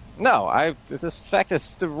 No,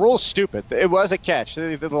 the rule's stupid. It was a catch.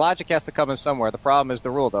 The logic has to come in somewhere. The problem is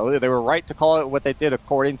the rule, though. They were right to call it what they did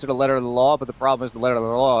according to the letter of the law, but the problem is the letter of the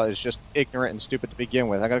law is just ignorant and stupid to begin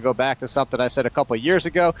with. I'm going to go back to something I said a couple of years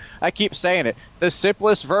ago. I keep saying it. The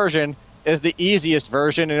simplest version is the easiest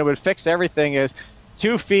version, and it would fix everything as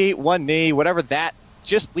 2 feet, 1 knee, whatever that.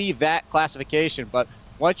 Just leave that classification. But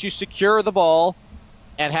once you secure the ball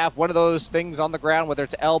and have one of those things on the ground, whether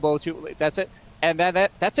it's elbow, that's it. And then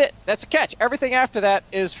that's it. That's a catch. Everything after that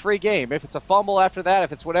is free game. If it's a fumble after that,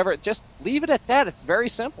 if it's whatever, just leave it at that. It's very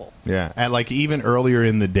simple. Yeah, and even earlier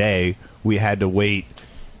in the day, we had to wait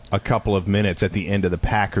a couple of minutes at the end of the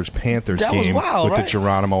Packers-Panthers game with the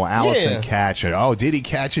Geronimo Allison catch. And, did he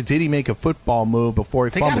catch it? Did he make a football move before he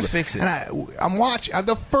fumbled? They got to fix it. And I'm watching.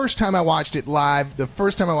 The first time I watched it live, the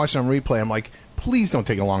first time I watched it on replay, I'm like, please don't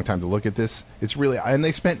take a long time to look at this. It's really, and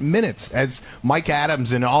they spent minutes as Mike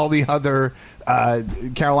Adams and all the other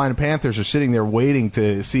Carolina Panthers are sitting there waiting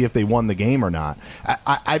to see if they won the game or not.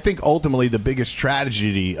 I think ultimately the biggest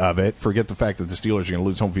tragedy of it, forget the fact that the Steelers are going to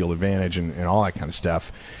lose home field advantage and all that kind of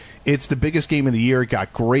stuff, It's the biggest game of the year. It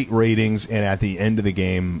got great ratings, and at the end of the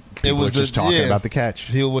game, people were just talking about the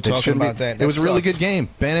catch. People were talking about that. It was a really good game.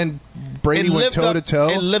 Ben and Brady went toe to toe.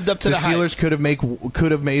 It lived up to the Steelers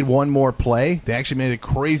could have made one more play. They actually made a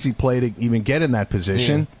crazy play to even get in that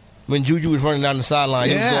position. Yeah. When Juju was running down the sideline,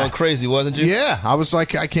 you was going crazy, wasn't you? Yeah, I was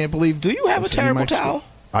like, I can't believe. Do you have a terrible towel?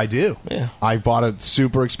 I do. Yeah. I bought a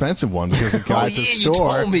super expensive one because the guy at the store.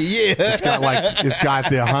 You told me, yeah. It's got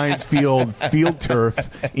the Heinz field turf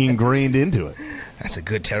ingrained into it. That's a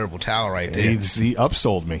good terrible towel right there. He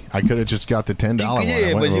upsold me. I could have just got the $10 one.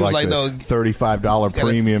 Yeah, but you was like, no, $35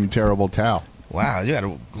 premium terrible towel. Wow, you got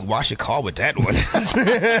to wash your car with that one.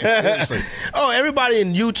 Oh, everybody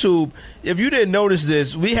in YouTube, if you didn't notice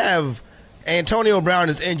this, we have Antonio Brown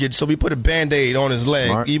is injured, so we put a Band-Aid on his leg.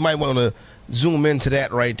 Smart. You might want to zoom into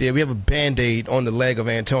that right there. We have a Band-Aid on the leg of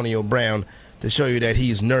Antonio Brown to show you that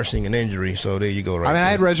he's nursing an injury. So there you go. Right.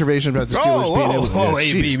 I had reservations about the Steelers being able to.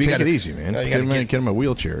 AB, we take it easy, man. Get him a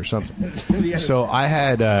wheelchair or something. So I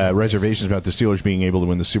had reservations about the Steelers being able to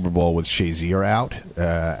win the Super Bowl with Shazier out.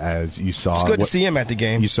 As you saw, it's good to see him at the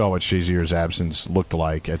game. You saw what Shazier's absence looked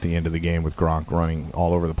like at the end of the game with Gronk running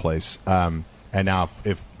all over the place. And now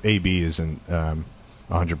if AB isn't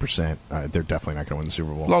 100%, they're definitely not going to win the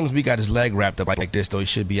Super Bowl. As long as we got his leg wrapped up like this, though, he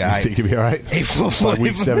should be all right. You think he'll be all right? By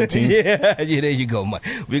week 17? Yeah, there you go, Mike.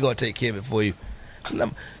 We're going to take care of it for you.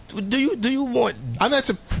 Do you want... That's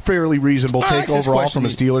a fairly reasonable take overall from a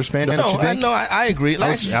Steelers fan. I agree.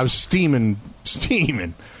 I was steaming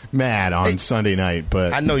mad on Sunday night,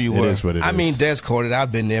 but I know you were. It is what it is. I mean, Des caught it.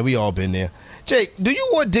 I've been there. We all been there. Jake, do you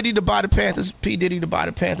want Diddy to buy the Panthers? P. Diddy to buy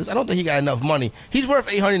the Panthers? I don't think he got enough money. He's worth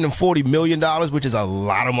 $840 million, which is a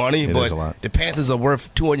lot of money. It is a lot. The Panthers are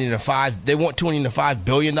worth $205. They want $205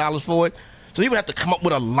 billion for it. So he would have to come up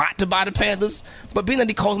with a lot to buy the Panthers. But being that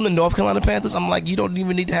he calls them the North Carolina Panthers, I'm like, you don't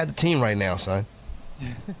even need to have the team right now, son.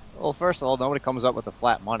 Well, first of all, nobody comes up with the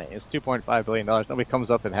flat money. It's $2.5 billion. Nobody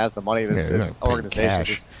comes up and has the money that's its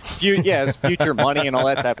organization. It's future money and all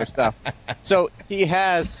that type of stuff. So he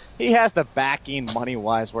has the backing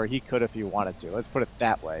money-wise where he could if he wanted to. Let's put it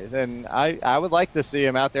that way. And I would like to see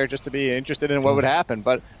him out there just to be interested in what would happen.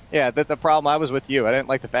 But, yeah, the problem, I was with you. I didn't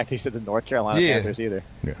like the fact he said the North Carolina Panthers either.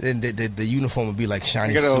 Yeah. And the uniform would be like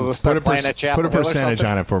shiny suits. Put a percentage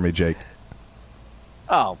on it for me, Jake.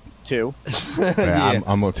 Oh, 2.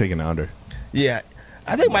 I'm taking the under. Yeah,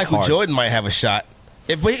 I think Michael Jordan might have a shot.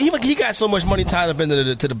 If he got so much money tied up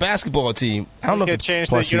into the basketball team, I don't know. He could change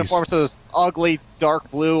the uniforms to those ugly dark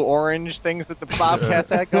blue orange things that the Bobcats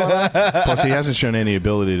had going on. Plus, he hasn't shown any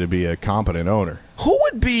ability to be a competent owner. Who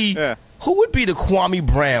would be the Kwame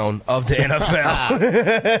Brown of the NFL?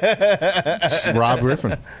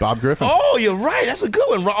 Bob Griffin. Oh, you're right. That's a good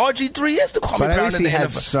one. RG3 is the Kwame Brown at least in the he had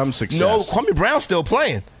NFL. some success. No, Kwame Brown's still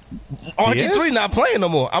playing. RG3 not playing no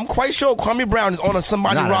more. I'm quite sure Kwame Brown is on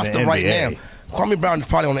somebody's roster right now. Kwame Brown is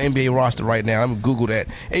probably on the NBA roster right now. I'm going to Google that.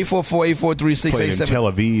 844-843-6887. Played in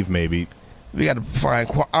Tel Aviv, maybe. We got to find.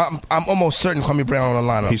 I'm almost certain Kwame Brown on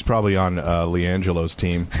the lineup. He's probably on LiAngelo's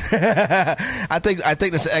team. I think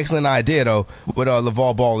that's an excellent idea, though, what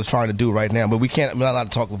LeVar Ball is trying to do right now. But we're not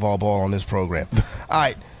allowed to talk LeVar Ball on this program. All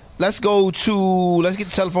right, let's get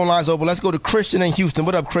the telephone lines open. Let's go to Christian in Houston.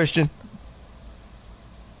 What up, Christian?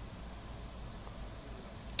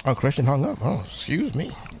 Oh, Christian hung up. Oh, excuse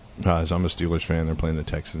me. As I'm a Steelers fan, they're playing the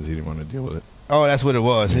Texans. He didn't want to deal with it. Oh, that's what it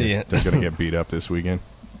was. Yeah. They're going to get beat up this weekend.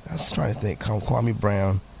 I was trying to think. Kwame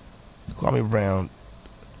Brown.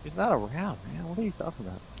 He's not around, man. What are you talking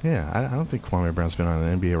about? Yeah, I don't think Kwame Brown's been on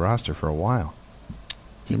an NBA roster for a while.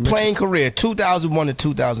 Playing career, 2001 to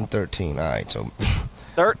 2013. All right, so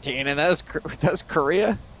 13, and that's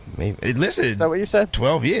Korea. Maybe. Listen, is that what you said?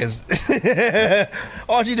 12 years.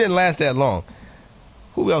 RG didn't last that long.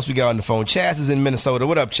 Who else we got on the phone? Chaz is in Minnesota.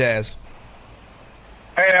 What up, Chaz?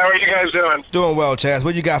 Hey, how are you guys doing? Doing well, Chaz.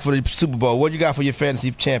 What you got for the Super Bowl? What you got for your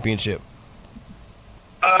fantasy championship?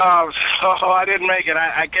 I didn't make it.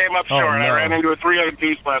 I came up short. No. I ran into a 300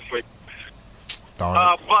 piece last week.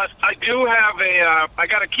 Darn. But I do have I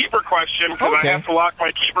got a keeper question because I have to lock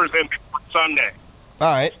my keepers in for Sunday.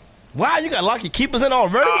 All right. Wow, you got to lock your keepers in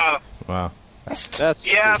already? Wow. That's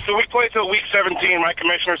yeah, so we play till week 17. My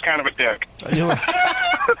commissioner's kind of a dick. All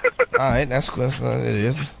right, that's cool. It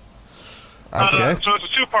is. Okay. So it's a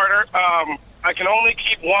two-parter. I can only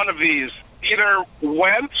keep one of these. Either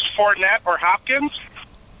Wentz, Fournette, or Hopkins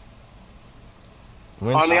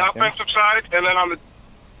on the offensive side, and then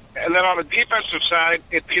on the defensive side,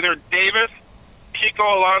 it's either Davis,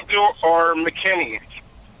 Kiko Alonso, or McKinney.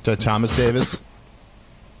 To Thomas Davis.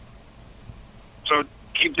 So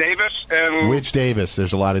keep Davis. And which Davis?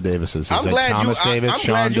 There's a lot of Davises. Is I'm it glad Thomas Davis, I'm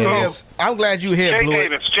Sean glad you Davis? I'm glad you here, Jay Blewett.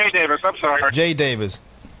 Davis. Jay Davis. I'm sorry. Jay Davis.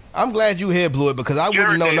 I'm glad you here, Blewett, because I wouldn't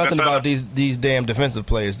Jared know Davis, nothing about these damn defensive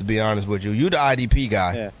players, to be honest with you. You the IDP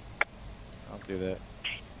guy. Yeah. I'll do that.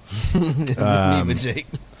 Leave it, Jake.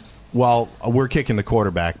 Well, we're kicking the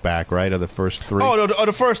quarterback back, right, of the first three? Oh, no,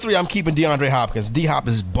 the first three, I'm keeping DeAndre Hopkins. D-Hop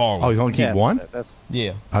is balling. Oh, he's going to keep one? That's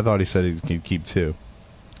Yeah. I thought he said he'd keep two.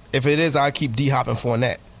 If it is, I keep D-Hop and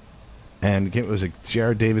Fournette. And was it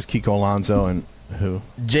Jared Davis, Kiko Alonso, and who?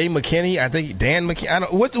 Jay McKinney, I think Dan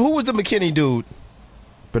McKinney. Who was the McKinney dude?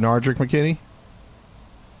 Bernardrick McKinney?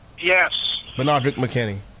 Yes. Bernardrick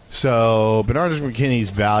McKinney. So Bernardrick McKinney's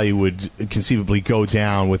value would conceivably go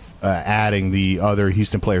down with adding the other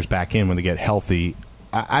Houston players back in when they get healthy.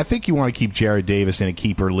 I think you want to keep Jared Davis in a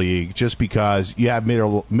keeper league just because you have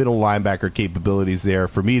middle linebacker capabilities there.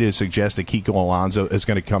 For me to suggest that Kiko Alonso is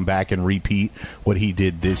going to come back and repeat what he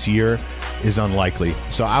did this year is unlikely.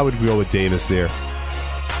 So I would go with Davis there.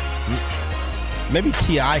 Maybe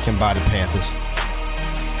T.I. can buy the Panthers.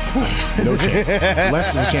 No chance.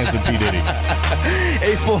 Less of a chance than P. Diddy.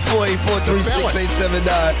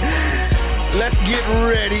 844-843-6879. Let's get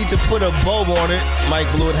ready to put a bow on it.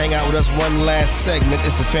 Mike Blewett, hang out with us one last segment.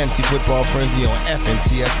 It's the Fantasy Football Frenzy on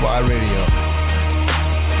FNTSY Radio.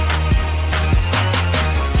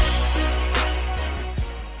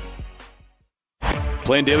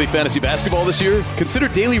 Playing daily fantasy basketball this year? Consider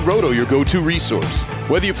Daily Roto your go-to resource.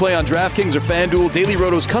 Whether you play on DraftKings or FanDuel, Daily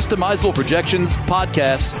Roto's customizable projections,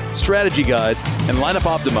 podcasts, strategy guides, and lineup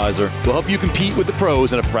optimizer will help you compete with the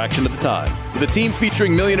pros in a fraction of the time. With a team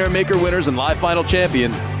featuring Millionaire Maker winners and live final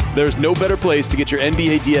champions, there's no better place to get your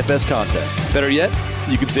NBA DFS content. Better yet,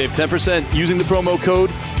 you can save 10% using the promo code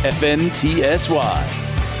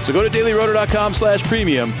FNTSY. So go to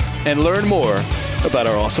dailyroto.com/premium and learn more about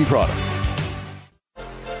our awesome product.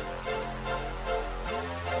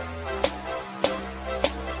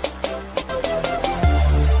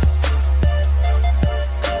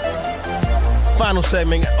 Final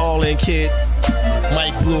segment, All In Kid.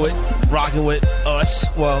 Mike Blewett rocking with us.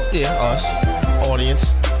 Well, yeah, us.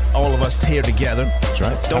 Audience. All of us here together. That's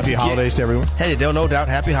right. Happy holidays to everyone. Hey, no doubt.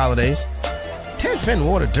 Happy holidays. Ted Fenton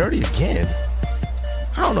water dirty again.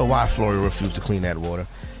 I don't know why Florida refused to clean that water.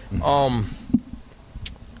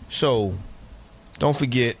 So, don't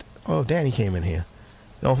forget. Oh, Danny came in here.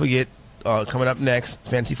 Don't forget, coming up next,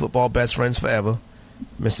 Fantasy Football Best Friends Forever.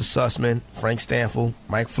 Mr. Sussman, Frank Stanfield,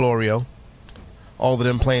 Mike Florio. All of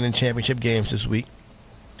them playing in championship games this week.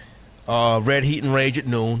 Red Heat and Rage at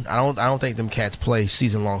noon. I don't think them cats play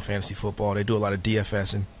season-long fantasy football. They do a lot of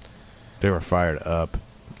DFSing. They were fired up.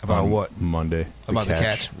 About what? Monday. About the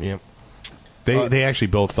catch. Yeah. They actually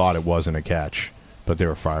both thought it wasn't a catch, but they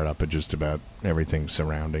were fired up at just about everything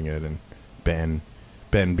surrounding it. And Ben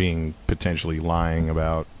being potentially lying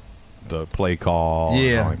about the play call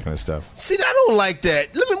and all that kind of stuff. See, I don't like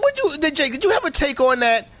that. Jake, did you have a take on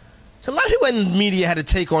that? A lot of people in the media had a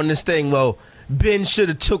take on this thing. Well, Ben should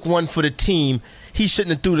have took one for the team. He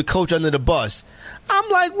shouldn't have threw the coach under the bus. I'm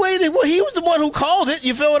like, wait, well, he was the one who called it.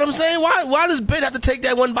 You feel what I'm saying? Why does Ben have to take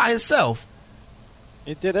that one by himself?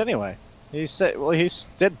 He did anyway. He said, well, he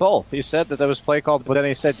did both. He said that there was play called, but then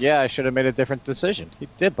he said, yeah, I should have made a different decision. He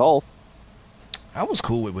did both. I was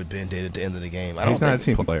cool with what Ben did at the end of the game. He's not a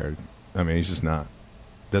team player. I mean, he's just not.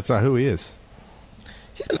 That's not who he is.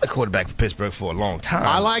 He's been a quarterback for Pittsburgh for a long time.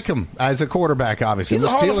 I like him as a quarterback, obviously. He's a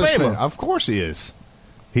Hall of Famer. Of course he is.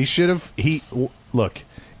 He should have. Look,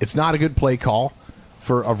 it's not a good play call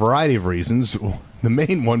for a variety of reasons. The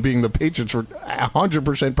main one being the Patriots were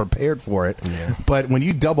 100% prepared for it. Yeah. But when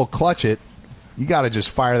you double clutch it, you got to just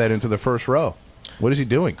fire that into the first row. What is he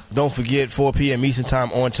doing? Don't forget, 4 p.m. Eastern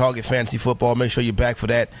Time on Target Fantasy Football. Make sure you're back for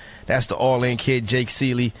that. That's the All-In Kid, Jake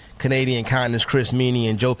Seeley, Canadian Kindness, Chris Meany,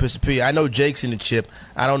 and Joe Pisapia. I know Jake's in the chip.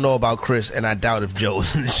 I don't know about Chris, and I doubt if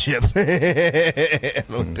Joe's in the chip. I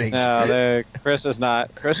don't think No, Chris is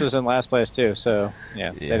not. Chris was in last place, too, so,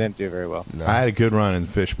 yeah. They didn't do very well. No. I had a good run in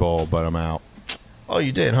Fishbowl, but I'm out. Oh,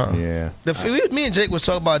 you did, huh? Yeah. Me and Jake was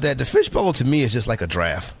talking about that. The Fishbowl, to me, is just like a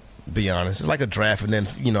draft. Be honest, it's like a draft, and then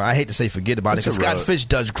I hate to say forget about it because Scott Fish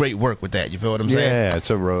does great work with that. You feel what I'm saying? Yeah,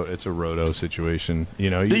 it's a roto situation.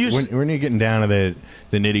 When you're getting down to the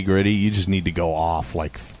nitty gritty, you just need to go off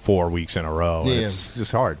like 4 weeks in a row. Yeah. It's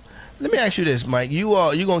just hard. Let me ask you this, Mike. You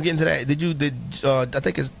gonna get into that? I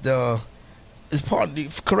think it's part.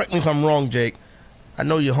 Correct me if I'm wrong, Jake. I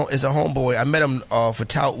know it's a homeboy. I met him for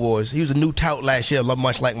Tout Wars. He was a new tout last year,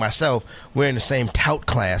 much like myself. We're in the same tout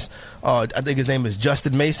class. I think his name is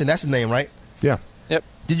Justin Mason. That's his name, right? Yeah. Yep.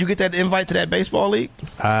 Did you get that invite to that baseball league?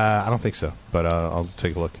 I don't think so, but I'll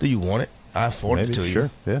take a look. Do you want it? I afford it to you.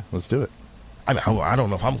 Sure. Yeah, let's do it. I mean, I don't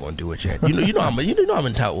know if I'm going to do it yet. You know I'm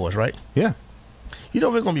in Tout Wars, right? Yeah. You know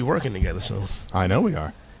we're going to be working together soon. I know we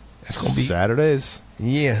are. It's going to be Saturdays.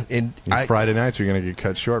 Yeah, and Friday nights are going to get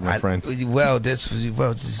cut short, my friend. Well, I got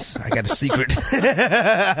a secret.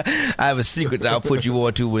 I have a secret that I'll put you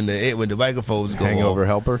on to when the microphones go Hangover off.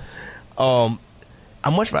 helper. I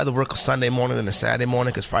much rather work a Sunday morning than a Saturday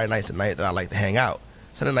morning because Friday night's the night that I like to hang out.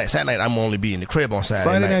 Saturday night, I'm only be in the crib on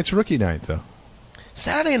Saturday night. Friday night's rookie night, though.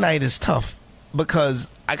 Saturday night is tough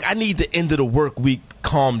because I need the end of the work week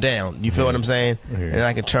calm down. You feel what I'm saying? And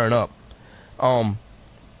I can turn up.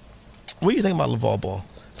 What do you think about LeVar Ball?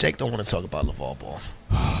 Jake don't want to talk about LeVar Ball.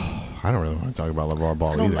 I don't really want to talk about LeVar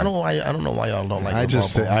Ball either. I don't know why y'all don't like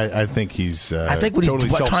LeVar Ball. I think he's I think what totally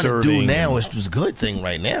he's trying to do now is just a good thing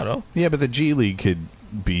right now, though. Yeah, but the G League could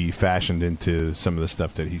be fashioned into some of the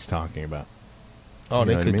stuff that he's talking about. Oh,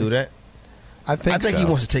 they could do that? I think he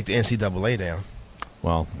wants to take the NCAA down.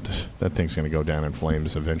 Well, that thing's going to go down in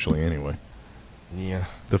flames eventually anyway. Yeah.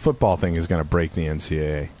 The football thing is going to break the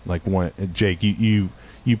NCAA. Like, Jake, you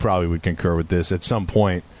probably would concur with this. At some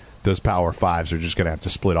point, those Power Fives are just going to have to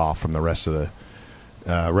split off from the rest of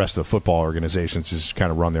the football organizations, just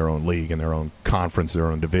kind of run their own league and their own conference, their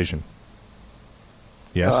own division.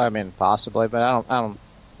 Yes, I mean possibly, but I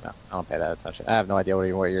don't pay that attention. I have no idea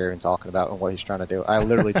what you're even talking about and what he's trying to do. I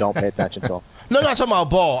literally don't pay attention to him. No, I'm not talking about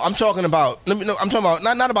Ball. I'm talking about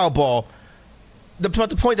not about Ball. The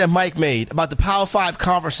point that Mike made about the Power 5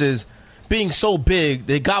 conferences being so big,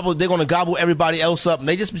 they're going to gobble everybody else up, and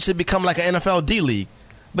they just should become like an NFL D league.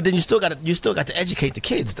 But then you still got to educate the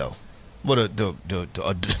kids, though. Well,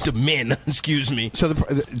 the men, excuse me. So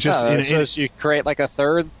you create like a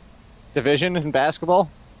third division in basketball.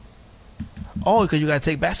 Oh, because you got to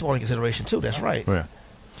take basketball into consideration too. That's right.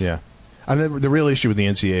 Yeah. I mean, the real issue with the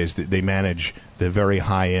NCAA is that they manage the very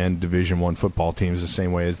high-end Division I football teams the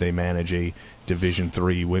same way as they manage a Division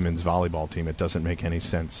III women's volleyball team. It doesn't make any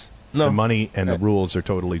sense. No. The money and the rules are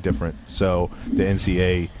totally different. So the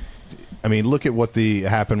NCAA, I mean, look at what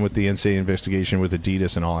happened with the NCAA investigation with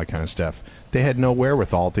Adidas and all that kind of stuff. They had no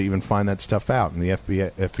wherewithal to even find that stuff out, and the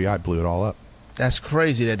FBI blew it all up. That's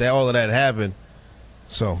crazy that all of that happened.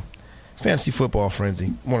 So, Fantasy Football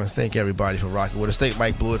Frenzy. I want to thank everybody for rocking with us. Thank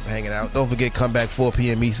Mike Blewett for hanging out. Don't forget, come back 4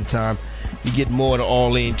 p.m. Eastern Time. You get more of the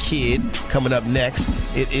All-In Kid coming up next.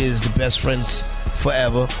 It is the Best Friends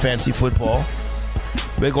Forever Fantasy Football.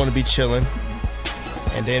 We're going to be chilling,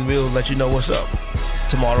 and then we'll let you know what's up.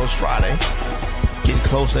 Tomorrow's Friday. Getting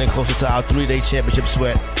closer and closer to our 3-day championship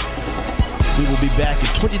sweat. We will be back in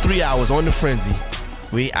 23 hours on the Frenzy.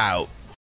 We out.